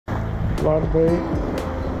Blood bait.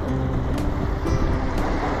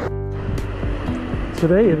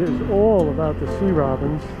 Today it is all about the sea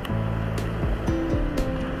robins.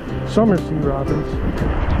 Summer sea robins.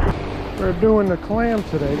 We're doing the clam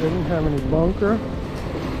today. They didn't have any bunker.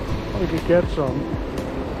 We could get some.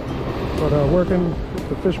 But working with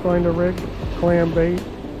the fish finder rig, clam bait,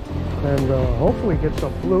 and hopefully get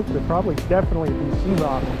some fluke. There'll probably definitely be sea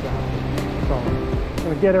robins out. So I'm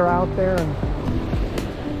gonna get her out there and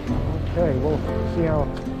okay, we'll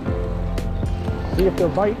see if they're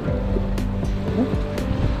biting.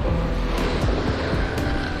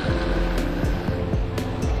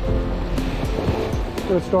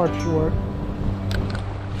 Gonna start short.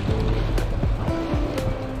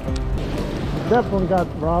 Definitely got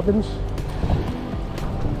robins.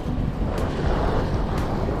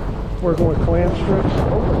 Working with clam strips.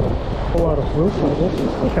 A lot of fluke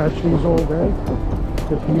levels. Catch these all day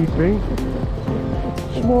if need be.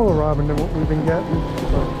 Smaller robin than what we've been getting.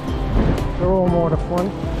 So they're all more to fun.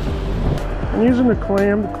 I'm using the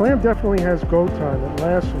clam. The clam definitely has go time. It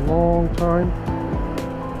lasts a long time.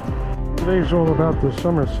 Today's all about the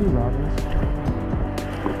summer sea robins.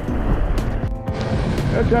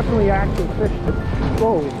 They're definitely active fish.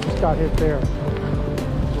 Whoa, just got hit there.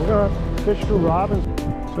 We're gonna fish through robins.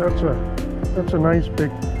 So that's a nice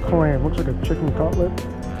big clam. Looks like a chicken cutlet.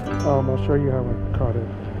 I'll show you how I cut it.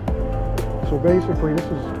 So basically, this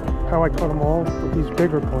is how I cut them all with these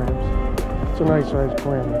bigger clams. It's a nice sized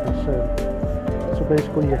clam, like I said. So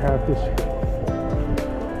basically, you have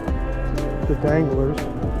the danglers.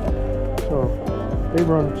 So they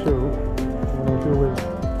run two. What I'll do is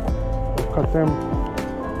I'll cut them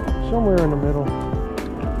somewhere in the middle.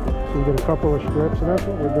 So you get a couple of strips, and that's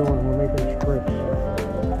what we're doing. We're making strips.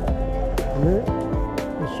 And then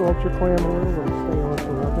you salt your clam a little, let it stay on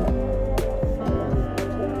forever.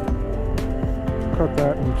 Cut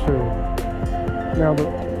that in two. Now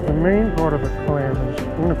the main part of the clam is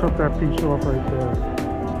I'm going to cut that piece off right there.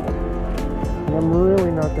 And I'm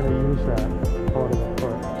really not going to use that part of the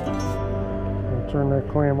part. Turn that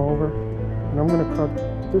clam over, and I'm going to cut,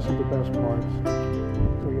 this is the best parts.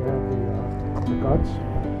 So you have the guts,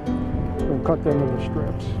 and cut them into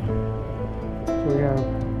strips. So we have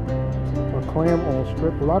a clam all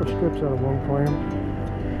strip, a lot of strips out of one clam,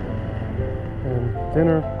 and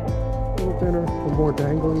thinner, a little thinner, the more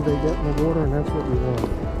dangly they get in the water, and that's what we want.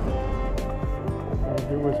 What I'll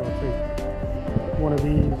do is I'll take one of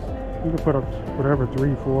these, you can put up whatever,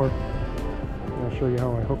 3, 4, and I'll show you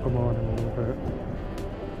how I hook them on in a little bit.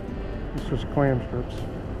 It's just clam strips.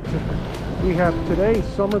 We have today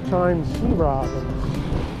summertime sea robins.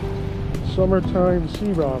 Summertime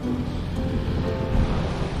sea robins.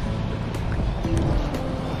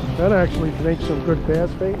 That actually makes some good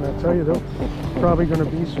bass bait, and I tell you, there's probably going to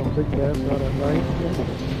be some big bass out at night.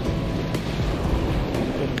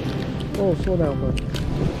 Oh, slow down, bud.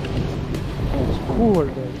 Oh, it's cooler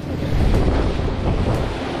today.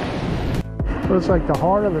 So it's like the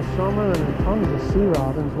heart of the summer, and tons of sea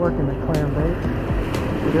robins working the clam bait.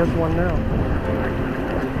 So there's one now.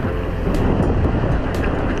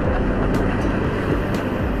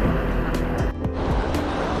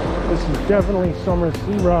 This is definitely summer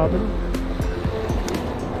sea robin.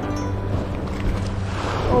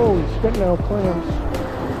 Oh, he's spitting out clams.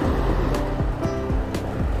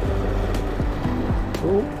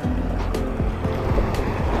 Oh.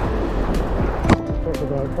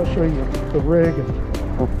 I'll show you the rig and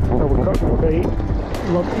how we're cutting the bait.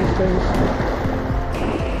 Love these things.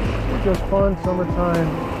 Just fun, summertime.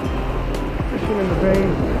 Fishing in the bay.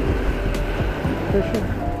 Fishing.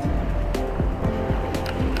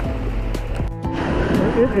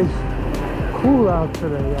 It is cool out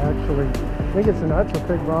today, actually. I think that's a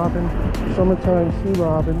big robin. Summertime sea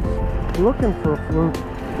robins. Looking for a fluke.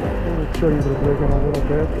 Let me show you the rig in a little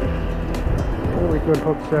bit. Really good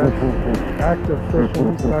hook set, active fishing.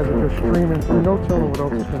 These guys are just streaming through. No telling what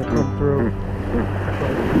else is going to come through. So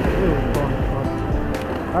it's really fun.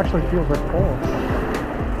 Actually feels like fall.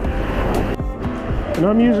 And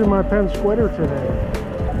I'm using my Penn squidder today.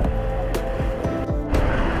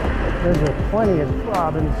 There's plenty of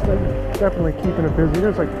robins. They're definitely keeping it busy.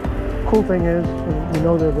 There's like, cool thing is, you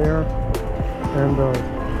know they're there, and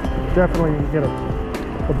definitely you get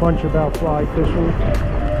a bunch about fly fishing.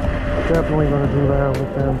 Definitely going to do that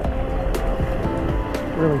with them.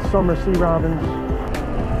 Really, summer sea robins.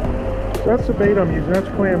 So that's the bait I'm using. That's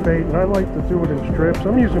clam bait, and I like to do it in strips.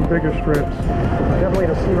 I'm using bigger strips. Definitely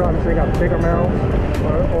the sea robins, they got bigger mouths.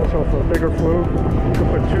 Also for a bigger fluke, you can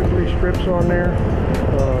put 2, 3 strips on there.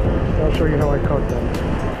 I'll show you how I cut them.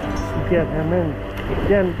 Get them in.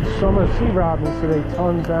 Again, summer sea robins today,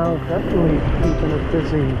 tons out. Definitely keeping it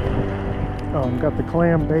busy. Got the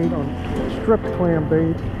clam bait on stripped clam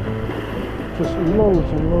bait. Just loads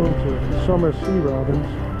and loads of summer sea robins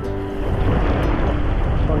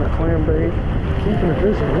on the clam bait. Keeping it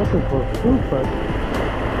busy, looking for fruit, but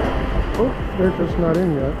oh, they're just not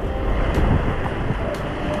in yet.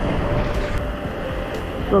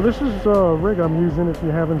 So this is a rig I'm using if you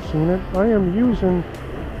haven't seen it. I am using,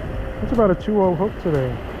 it's about a 2.0 hook today,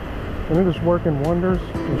 and it is working wonders.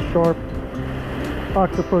 The sharp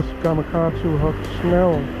octopus gamakatsu hook,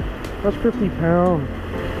 Snell. That's 50 pound.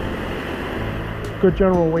 Good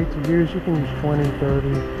general weight to use. You can use 20, 30.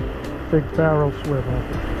 Big barrel swivel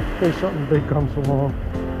in case something big comes along.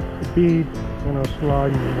 The bead, you know,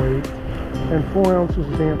 sliding weight. And 4 ounces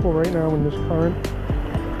is ample right now in this current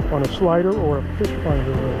on a slider or a fish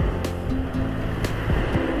finder rig.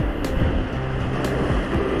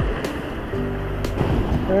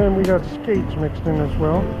 And we got skates mixed in as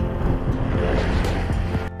well.